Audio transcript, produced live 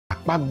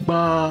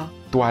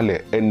akpagbãtɔa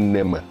le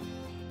ene me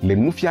le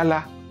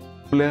nufiala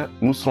kple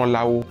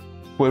nusrɔ̃lawo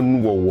ƒe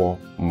nuwɔwɔ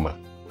me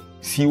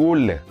siwo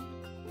le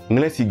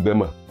ŋlẽsigbe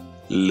me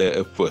le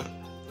eƒe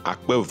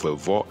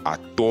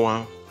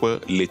 2025 ƒe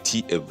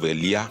leti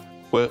evelia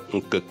ƒe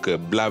ŋkeke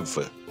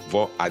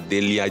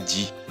 28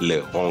 dzi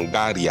le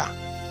Hungary.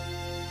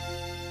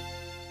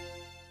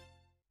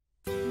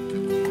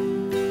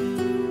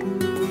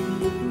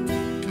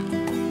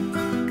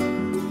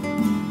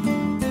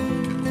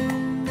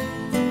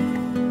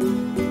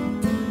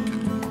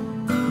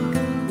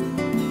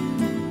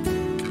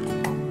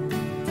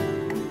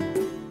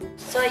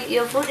 So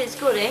your food is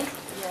good, eh?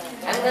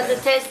 I'm going to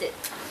taste it.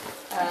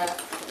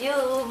 You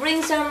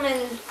bring some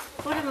and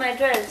put in my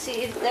tray and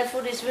see if that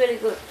food is really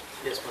good.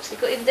 Yes, Master.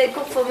 Because if they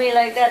cook for me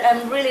like that,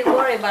 I'm really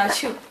worried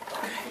about you.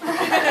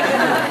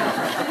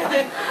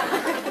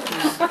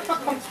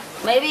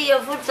 Maybe your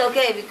food's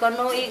okay because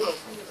no ego.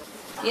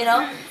 You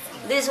know,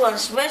 this one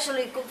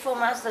specially cooked for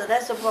Master,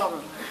 that's the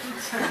problem.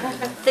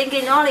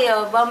 Thinking only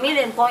about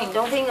million point,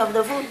 don't think of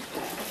the food.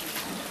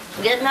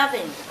 Get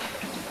nothing.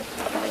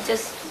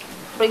 Just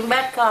bring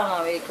bad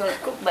karma because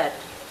cook bad.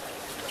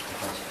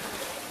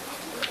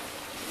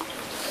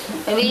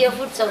 Maybe your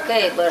food's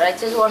okay, but I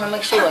just want to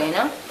make sure, you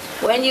know?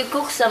 When you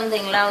cook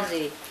something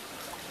lousy,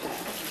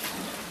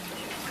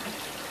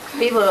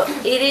 people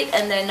eat it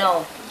and they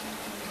know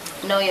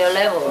your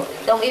level.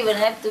 Don't even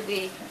have to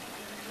be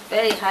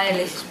very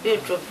highly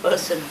spiritual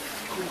person.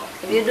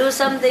 If you do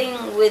something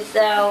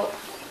without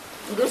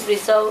good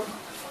result,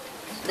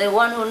 the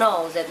one who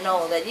knows that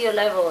your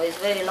level is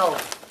very low.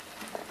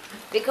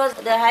 Because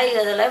the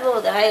higher the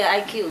level, the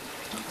higher IQ.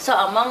 So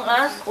among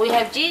us, we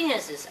have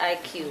geniuses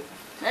IQ.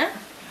 Huh?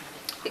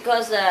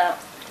 Because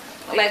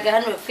like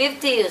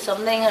 150 or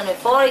something,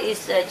 140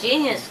 is a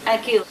genius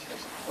IQ.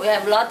 We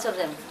have lots of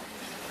them.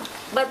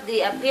 But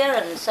the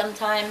appearance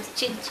sometimes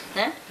cheat.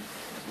 Huh?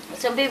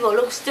 Some people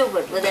look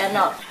stupid, but they're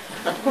not.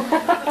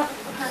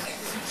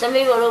 Some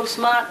people look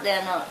smart,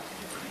 they're not.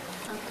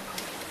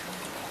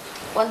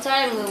 One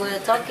time we were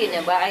talking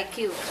about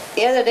IQ.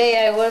 The other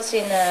day I was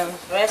in a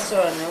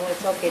restaurant and we were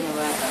talking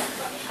about,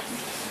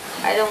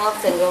 I don't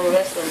often go to a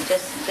restaurant,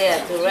 just there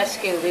to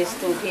rescue these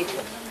two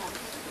people.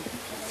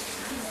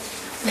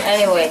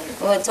 Anyway,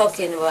 we were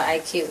talking about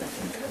IQ.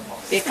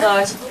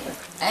 Because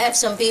I have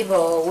some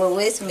people who were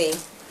with me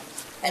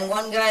and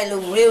one guy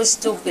looked real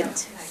stupid.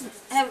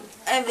 Have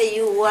ever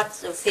you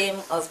watched a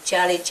film of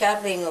Charlie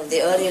Chaplin of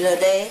the earlier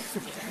day?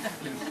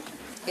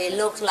 He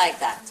looked like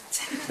that.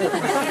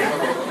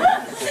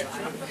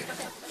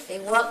 He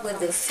walked with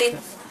the feet,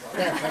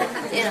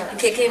 you know,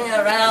 kicking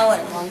around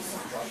and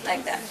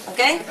like that,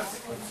 okay?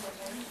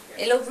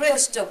 He looked real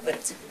stupid.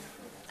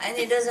 And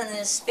he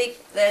doesn't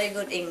speak very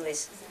good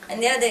English.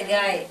 And the other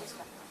guy,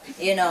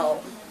 you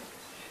know,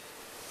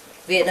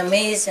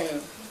 Vietnamese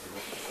and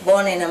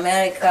born in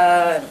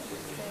America, and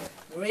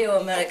real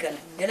American,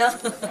 you know?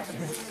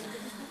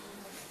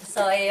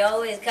 So he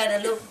always kind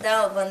of looked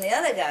down on the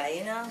other guy,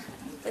 you know?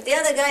 But the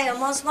other guy is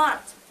more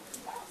smart.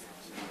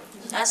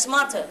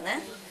 Smarter, eh?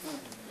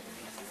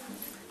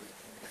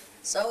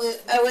 So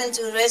I went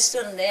to a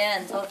restaurant there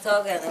and talk,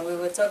 and we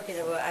were talking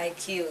about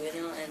IQ, you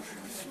know,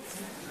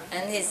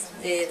 and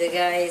the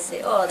guy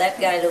said, oh, that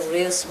guy look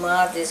real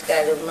smart, this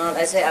guy look not.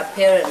 I say,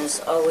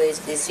 appearance always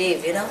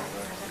deceive, you know?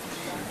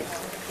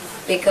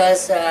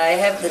 Because I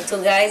have the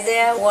two guys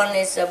there, one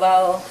is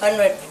about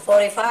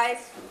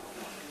 145,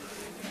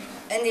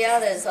 and the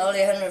other is only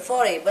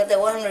 140, but the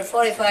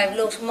 145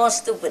 looks more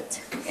stupid,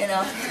 you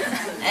know,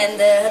 and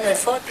the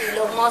 140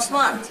 look more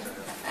smart.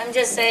 I'm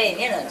just saying,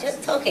 you know,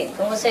 just talking,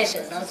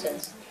 conversation,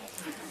 nonsense.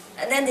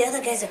 And then the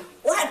other guy said,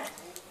 what?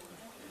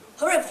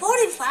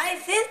 145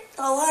 feet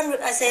or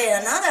 100? I say,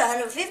 another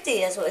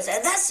 150 as well. I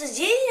said, that's a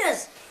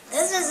genius.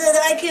 This is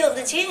the IQ of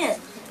the genius.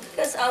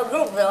 Because our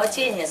group, they're all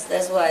genius,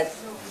 that's why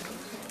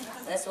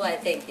I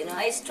think, you know,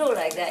 it's true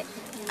like that.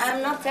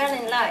 I'm not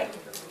telling lie.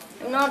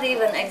 I'm not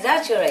even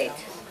exaggerate.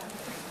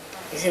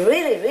 Is it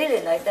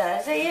really like that?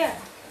 I say, yeah,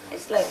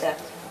 it's like that.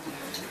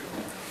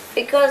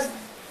 Because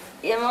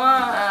the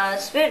more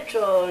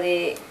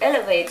spiritually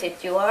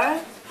elevated you are,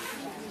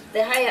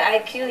 the higher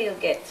IQ you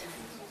get.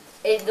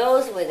 It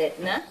goes with it,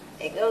 no?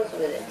 It goes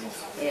with it,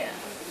 yeah.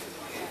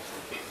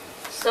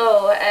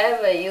 So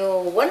wherever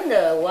you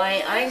wonder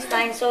why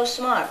Einstein's so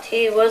smart,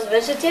 he was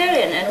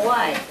vegetarian, and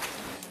why?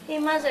 He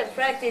must have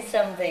practiced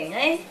something,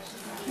 eh?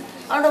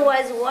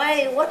 Otherwise,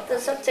 what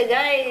does such a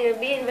guy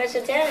being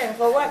vegetarian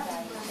for what?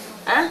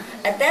 Huh?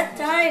 At that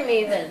time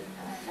even,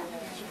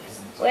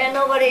 where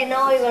nobody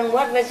know even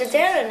what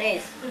vegetarian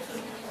is.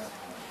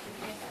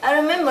 I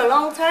remember a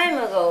long time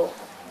ago,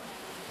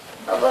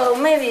 about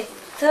maybe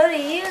 30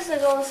 years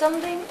ago or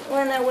something,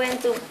 when I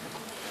went to,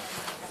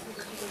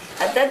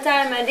 at that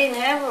time I didn't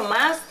have a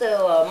master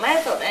or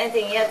method or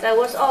anything yet. I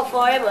was all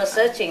forever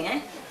searching, eh?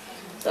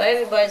 So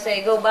everybody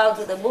say, go bow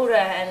to the Buddha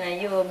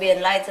and you will be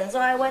enlightened. So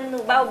I went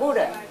to bow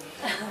Buddha.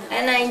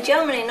 And in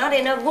Germany, not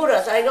enough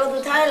Buddhas. I go to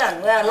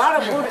Thailand, where a lot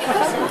of Buddhas.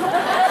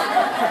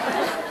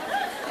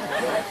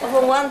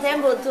 from one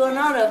temple to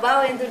another,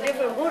 bowing to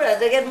different Buddhas,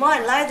 they get more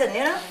enlightened,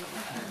 you know?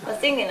 I was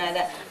thinking like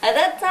that. At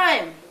that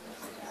time,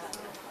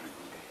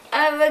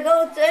 I would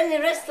go to any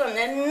restaurant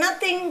and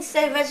nothing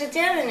say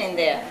vegetarian in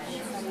there.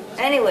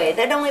 Anyway,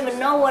 they don't even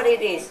know what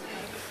it is.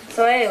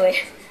 So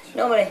anyway,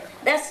 nobody,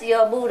 that's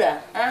your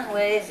Buddha, huh?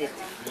 Where is it?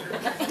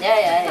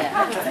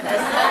 Yeah.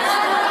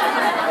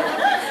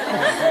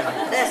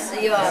 That's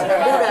your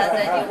Buddha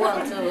that you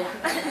want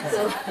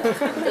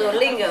to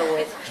linger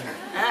with.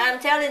 I'm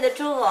telling the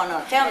truth or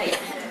not? Tell me.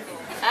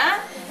 Huh?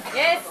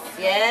 Yes.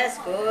 Yes,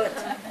 good.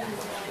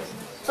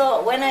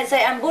 So when I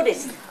say I'm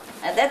Buddhist,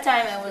 at that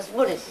time I was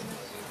Buddhist.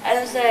 I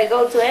don't say I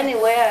go to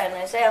anywhere and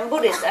I say I'm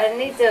Buddhist. I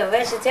need a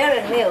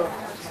vegetarian meal.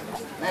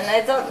 And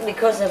I thought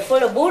because they're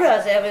full of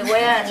Buddhas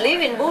everywhere and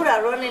living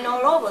Buddha running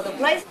all over the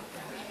place.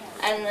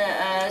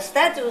 And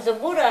statues of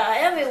Buddha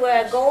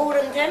everywhere,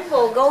 golden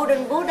temple,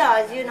 golden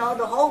Buddhas, you know,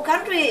 the whole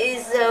country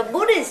is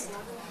Buddhist.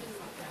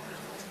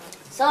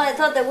 So I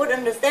thought they would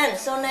understand.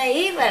 So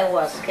naive I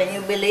was. Can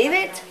you believe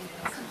it?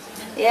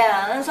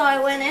 Yeah, and so I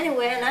went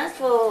anywhere and asked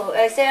for,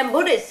 I say I'm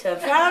Buddhist, I'm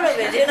proud of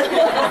it, you know.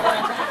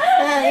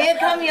 Here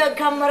come your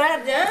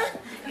comrade, huh?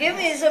 Give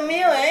me some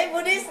meal, eh,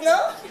 Buddhist,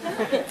 no?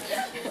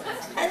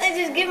 And they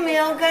just give me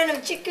all kind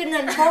of chicken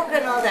and pork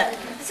and all that.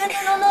 I said,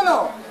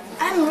 no.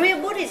 I'm real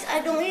Buddhist,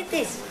 I don't eat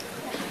this.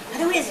 I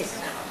don't eat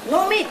this.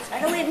 No meat, I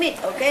don't eat meat.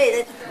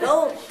 Okay,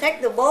 go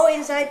take the bowl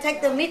inside,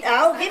 take the meat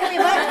out, give me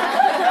back.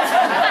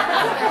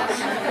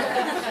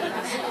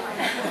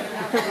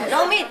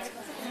 No meat.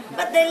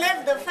 But they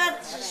left the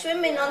fat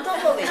swimming on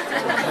top of it.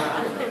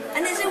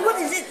 And they said, what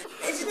is it?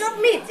 It's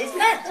not meat, it's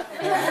fat.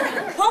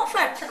 Pork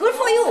fat, good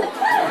for you.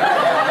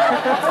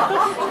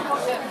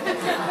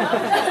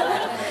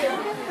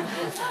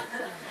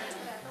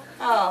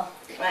 Oh,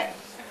 right.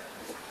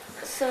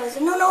 So I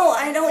said, no,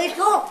 I don't eat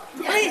pork.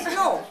 Please,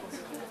 no.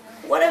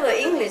 Whatever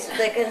English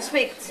they can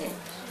speak.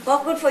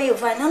 Pork good for you,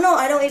 fine. No,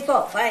 I don't eat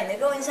pork. Fine, they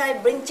go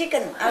inside, bring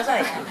chicken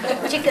outside.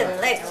 Chicken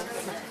legs.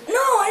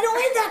 No, I don't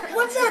eat that.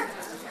 What's that?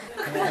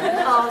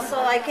 Oh, so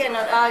I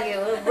cannot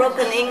argue.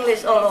 Broken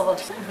English all over.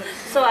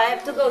 So I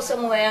have to go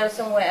somewhere else,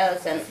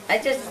 and I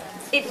just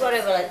eat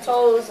whatever, like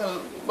toast and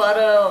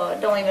butter, or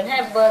don't even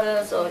have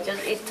butter, so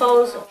just eat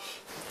toast.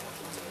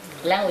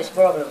 Language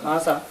problem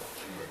also.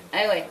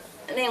 Anyway,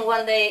 and then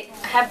one day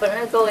I happened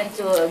to go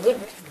into a good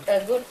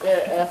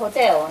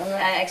hotel, and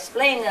I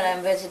explained that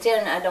I'm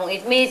vegetarian. I don't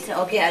eat meat.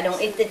 Okay, I don't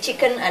eat the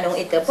chicken. I don't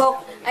eat the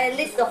pork. I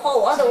list the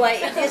whole.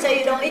 Otherwise, if you say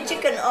you don't eat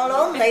chicken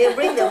alone, they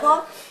bring the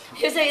pork.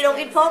 You say you don't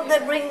eat pork, they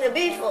bring the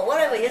beef or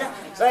whatever, you know.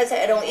 So I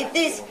say I don't eat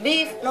this,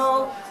 beef,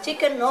 no,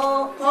 chicken,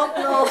 no, pork,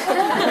 no.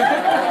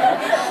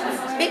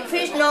 Big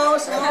fish, no,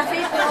 small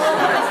fish, no.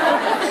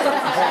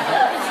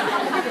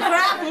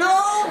 Crab,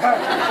 no. Crab,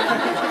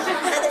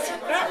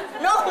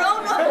 no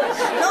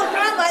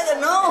crab either,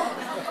 no.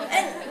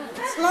 And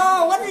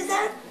small, what is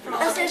that?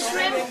 I said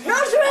shrimp, no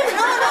shrimp,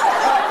 no.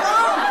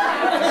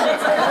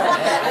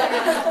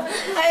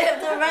 I have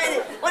to write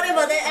it.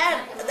 Whatever they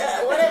add,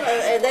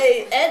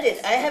 they add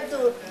it, I have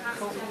to,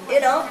 you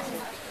know,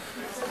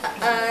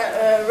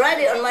 write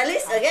it on my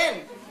list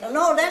again.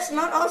 No, that's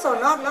not also,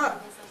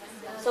 not.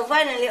 So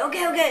finally,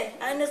 okay,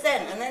 I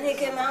understand. And then he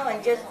came out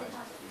and just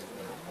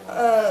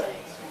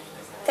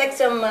take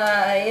some,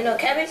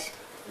 cabbage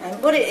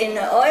and put it in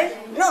oil.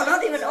 No,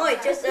 not even oil,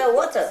 just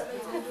water.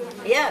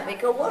 Yeah,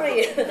 because water,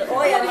 the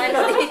oil I might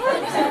not eat.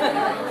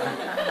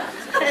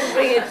 And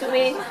bring it to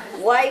me,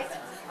 white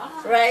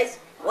rice,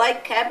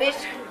 white cabbage,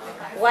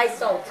 white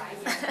salt.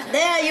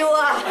 There you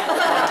are.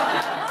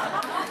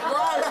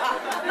 Voila.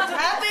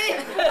 Happy?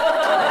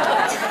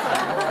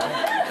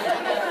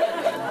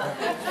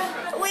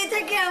 We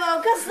take care of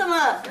our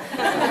customer.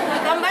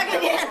 Come back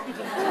again.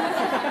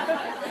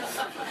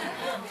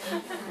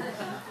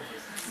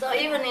 So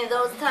even in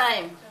those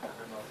times,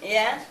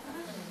 yeah,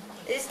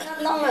 it's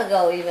not long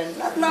ago even,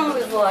 not long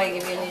before I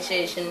give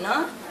initiation,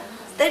 no?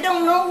 They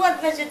don't know what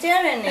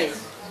vegetarian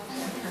is.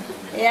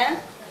 Yeah?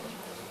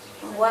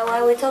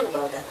 Why we talk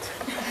about that?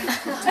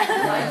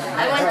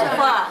 I went too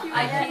far.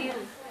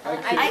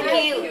 IQ.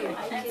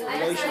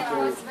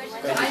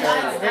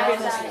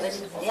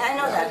 Yeah, I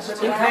know that.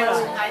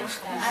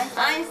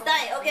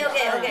 Einstein.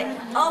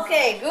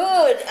 Okay,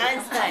 good,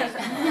 Einstein.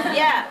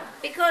 Yeah,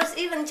 because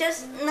even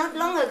just not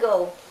long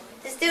ago,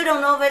 they still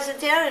don't know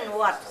vegetarian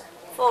what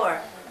for.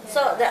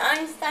 So the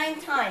Einstein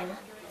time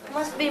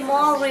must be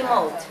more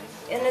remote.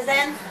 You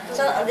understand?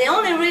 So the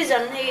only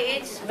reason he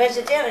eats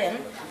vegetarian,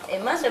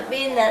 it must have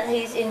been that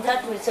he's in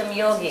touch with some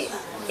yogi,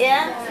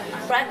 yeah?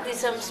 Practice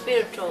some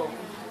spiritual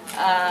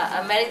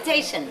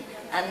meditation,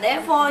 and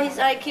therefore his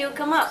IQ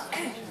come up.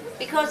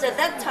 Because at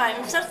that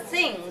time, such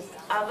things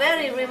are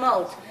very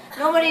remote.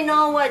 Nobody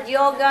know what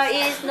yoga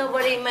is,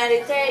 nobody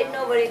meditate,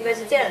 nobody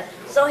vegetarian.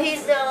 So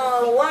he's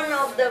one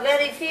of the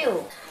very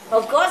few.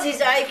 Of course his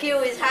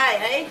IQ is high,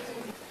 eh?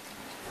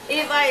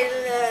 If I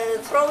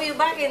throw you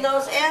back in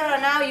those era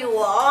now, you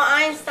are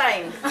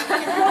Einstein.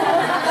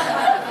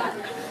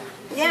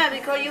 Yeah,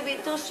 because you be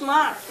too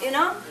smart, you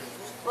know,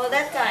 for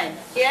that time,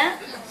 yeah?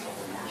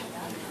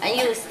 And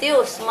you're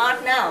still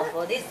smart now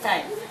for this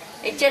time.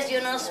 It's just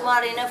you're not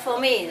smart enough for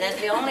me. That's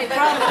the only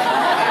problem.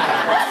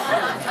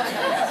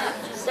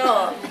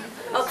 So,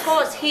 of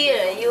course,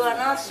 here you are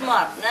not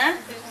smart, nah?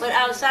 But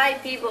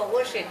outside people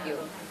worship you.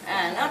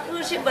 Not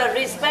worship, but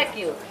respect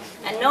you.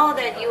 And know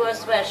that you are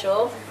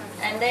special.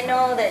 And they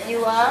know that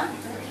you are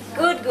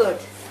good,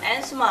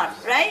 and smart,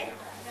 right?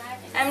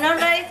 I'm not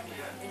right?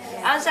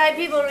 Outside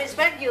people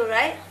respect you,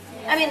 right?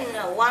 I mean,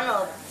 one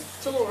or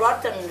two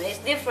rotten is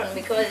different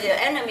because you're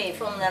enemy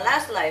from the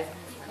last life.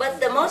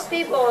 But the most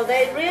people,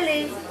 they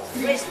really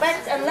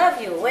respect and love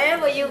you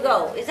wherever you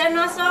go. Is that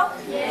not so?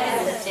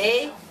 Yes.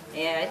 See?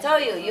 Yeah, I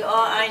told you, you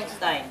are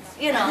Einstein.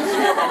 You know,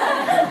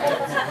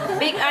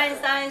 big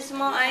Einstein,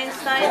 small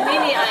Einstein,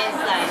 mini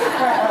Einstein.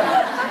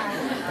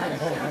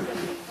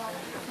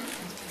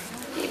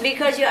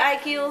 Because your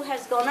IQ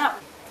has gone up.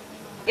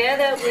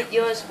 Together with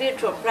your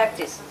spiritual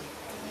practice,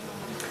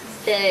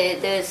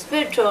 the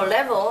spiritual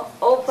level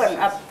open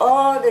up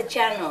all the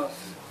channels,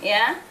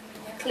 yeah?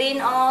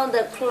 Clean all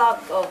the clog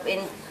of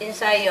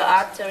inside your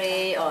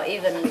artery or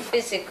even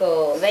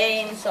physical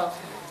veins, so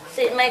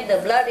it make the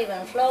blood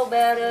even flow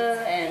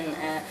better and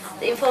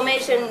the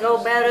information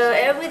go better,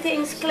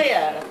 everything's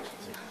clear.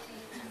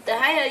 The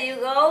higher you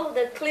go,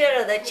 the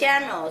clearer the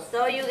channels,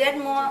 so you get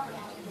more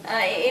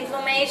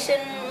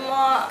information,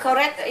 more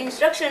correct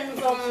instruction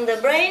from the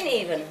brain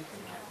even.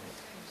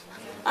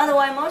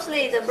 Otherwise,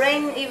 mostly the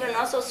brain, even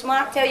also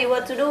smart, tell you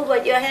what to do,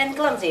 but your hand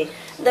clumsy.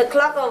 The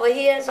clock over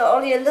here, so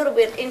only a little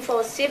bit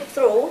info seep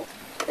through,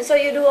 so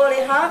you do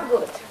only half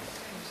good.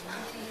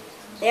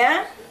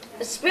 Yeah?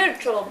 The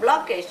spiritual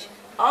blockage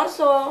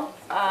also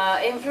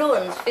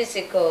influence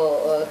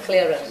physical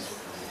clearance.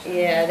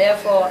 Yeah,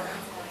 therefore,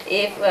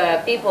 if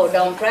people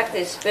don't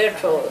practice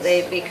spiritual,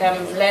 they become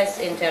less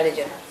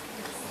intelligent.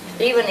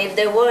 Even if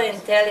they were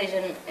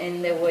intelligent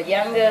and they were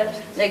younger,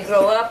 they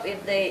grow up,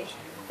 if they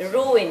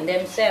ruin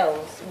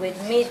themselves with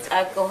meat,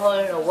 alcohol,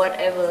 or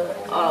whatever,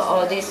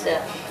 or this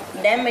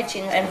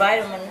damaging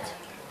environment,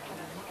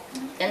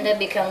 then they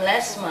become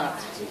less smart.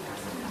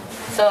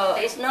 So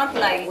it's not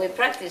like we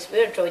practice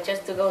spiritual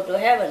just to go to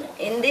heaven.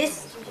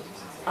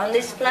 On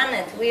this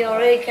planet, we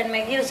already can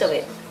make use of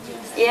it.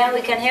 Yeah,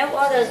 we can help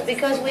others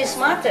because we're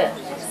smarter.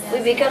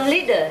 We become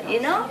leader, you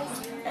know?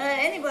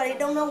 Anybody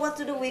don't know what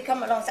to do, we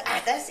come along and say,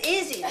 that's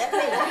easy, that's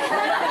easy.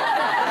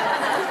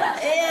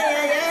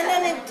 yeah, and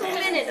then in 2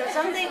 minutes or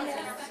something,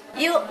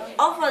 you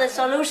offer the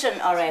solution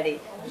already.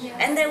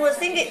 And they were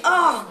thinking,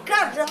 oh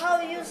God,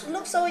 how you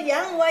look so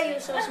young, why are you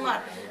so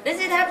smart? Does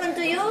it happen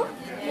to you?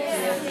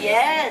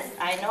 Yes,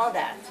 I know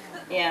that.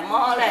 Yeah,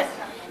 more or less.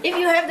 If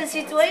you have the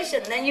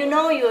situation, then you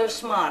know you're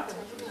smart.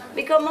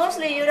 Because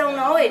mostly you don't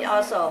know it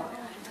also.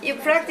 You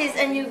practice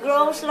and you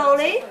grow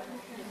slowly.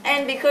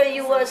 And because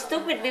you were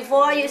stupid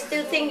before, you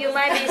still think you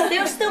might be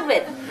still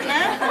stupid.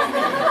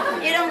 Huh?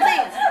 You don't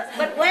think.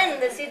 But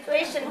when the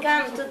situation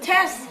comes to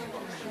test,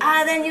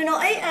 then you know,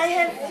 hey, I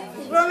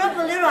have grown up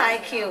a little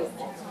IQ.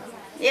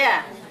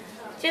 Yeah.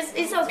 Just,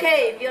 it's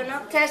okay if you're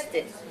not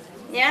tested.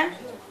 Yeah?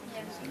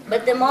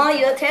 But the more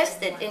you're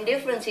tested in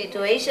different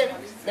situations,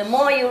 the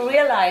more you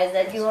realize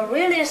that you are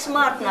really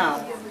smart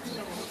now.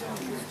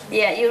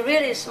 Yeah, you're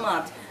really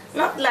smart.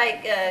 Not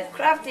like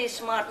crafty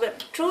smart,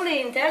 but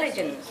truly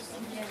intelligent.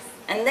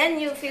 And then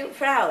you feel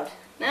proud.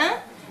 Huh?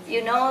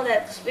 You know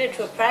that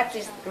spiritual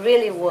practice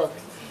really works.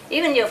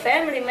 Even your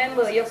family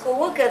member, your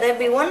co-worker, they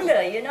be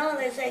wonder, you know,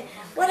 they say,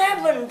 what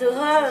happened to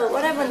her?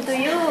 What happened to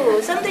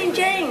you? Something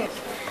changed.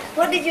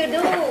 What did you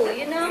do?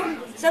 You know,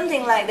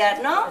 something like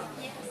that, no?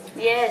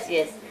 Yes,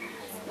 yes.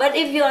 But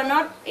if you are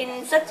not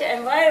in such an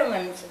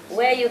environment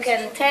where you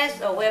can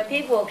test or where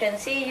people can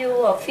see you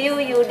or feel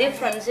your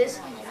differences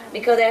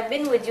because they have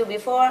been with you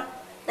before,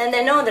 then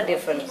they know the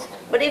difference.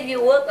 But if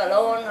you work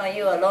alone or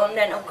you're alone,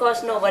 then of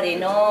course nobody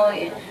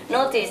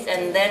notice,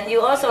 and then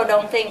you also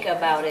don't think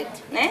about it.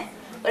 Eh?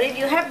 But if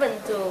you happen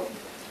to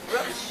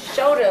rub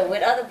shoulder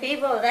with other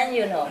people, then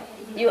you know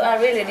you are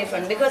really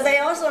different because they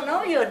also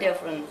know you're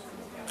different.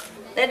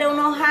 They don't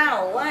know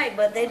how, why,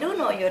 but they do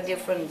know you're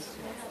different.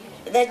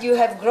 That you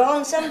have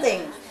grown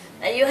something,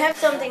 and you have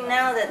something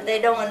now that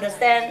they don't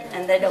understand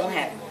and they don't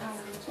have.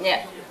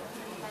 Yeah.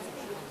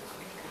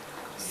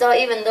 So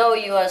even though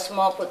you are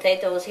small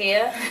potatoes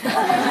here,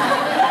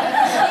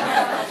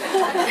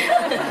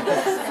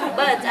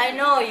 but I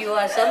know you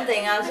are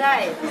something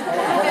outside.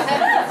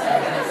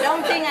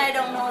 Don't think I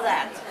don't know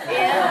that.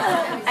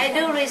 Yeah? I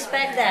do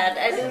respect that.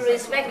 I do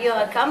respect your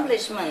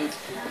accomplishment.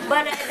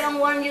 But I don't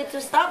want you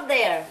to stop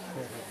there.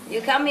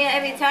 You come here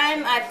every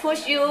time, I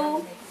push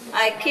you,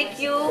 I kick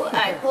you,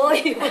 I pull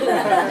you,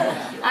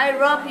 I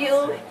rub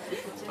you,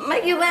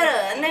 make you better.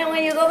 And then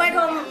when you go back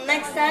home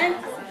next time,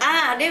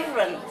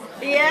 different.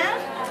 Yeah?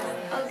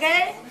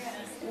 Okay?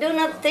 Do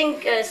not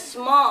think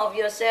small of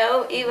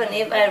yourself, even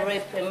if I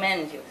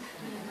reprimand you.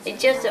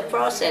 It's just a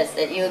process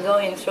that you're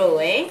going through,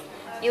 eh?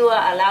 You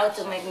are allowed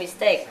to make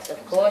mistakes.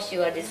 Of course,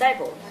 you are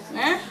disciples.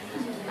 Huh?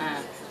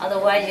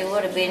 Otherwise, you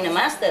would have been a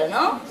master,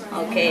 no?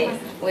 Okay,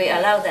 we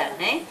allow that,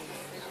 eh?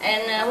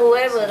 And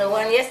whoever, the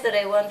one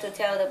yesterday want to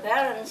tell the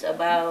parents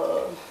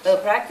about her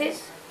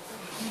practice,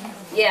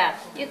 yeah,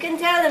 you can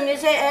tell them, you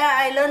say,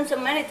 I learned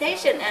some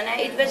meditation and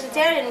I eat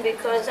vegetarian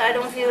because I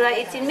don't feel like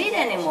eating meat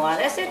anymore.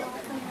 That's it.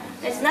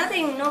 There's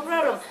nothing, no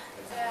problem.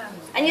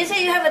 And you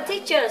say you have a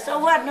teacher, so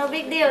what? No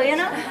big deal, you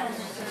know?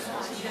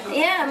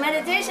 Yeah,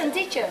 meditation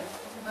teacher.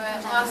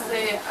 But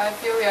mostly, I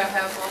feel your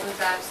help all the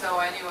time, so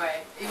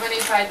anyway, even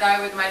if I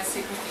die with my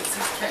secret, it's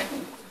okay.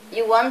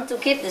 You want to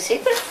keep the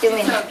secret, you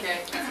mean? It's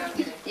okay, it's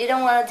okay. You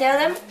don't want to tell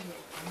them?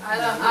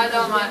 I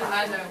don't mind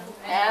either.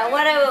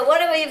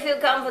 Whatever you feel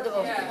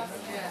comfortable. Yeah.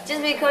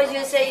 Just because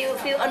you say you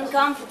feel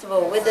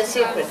uncomfortable with the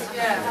secret.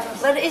 Yeah.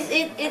 But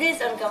it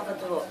is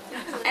uncomfortable.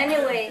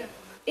 Anyway,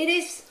 it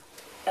is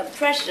a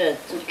pressure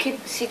to keep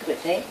secret,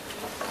 eh?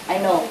 I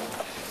know.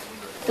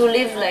 To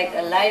live like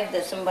a life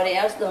that somebody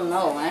else don't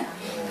know, eh?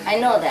 I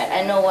know that.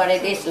 I know what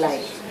it is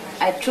like.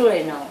 I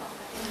truly know.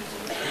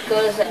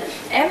 Because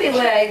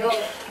everywhere I go,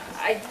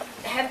 I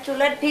have to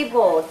let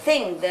people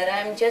think that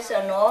I'm just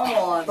a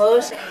normal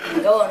person,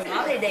 go on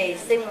holidays,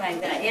 things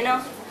like that, you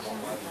know?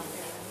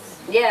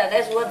 Yeah,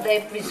 that's what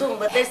they presume,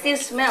 but they still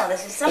smell.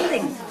 This is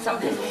something.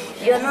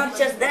 You're not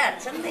just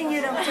that. Something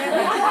you don't tell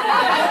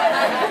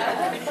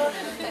me.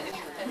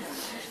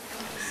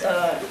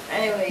 So,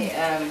 anyway,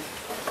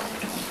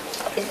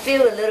 it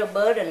feels a little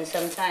burden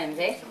sometimes,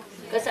 eh?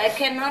 Because I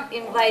cannot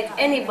invite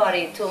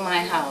anybody to my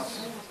house.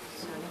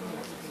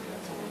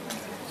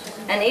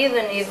 And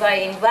even if I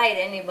invite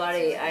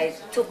anybody, I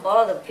took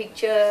all the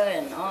picture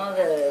and all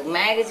the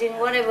magazine,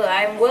 whatever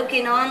I'm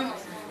working on,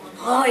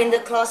 in the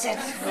closet,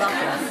 locked.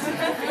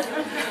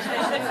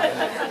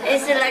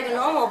 It's like a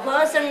normal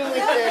person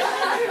with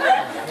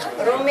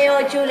the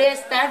Romeo Juliet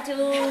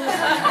statues,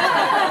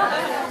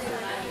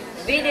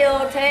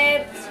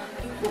 videotapes,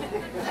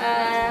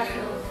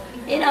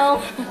 you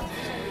know,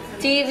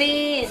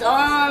 TV is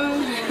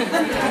on,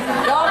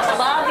 dogs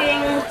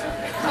barking.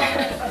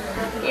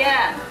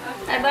 Yeah.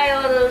 I buy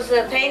all those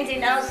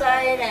painting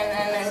outside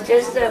and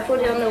just put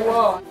it on the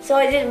wall. So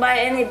I just buy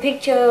any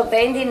picture,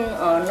 painting,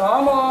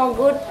 normal,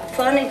 good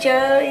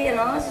furniture, you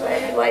know, so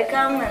everybody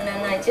come and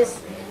then I just,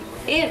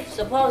 if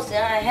suppose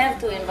I have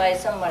to invite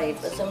somebody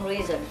for some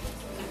reason,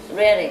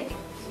 really,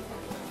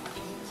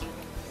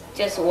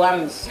 just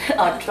once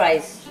or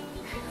twice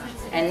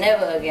and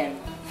never again.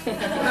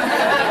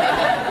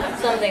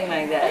 Something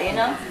like that, you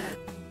know?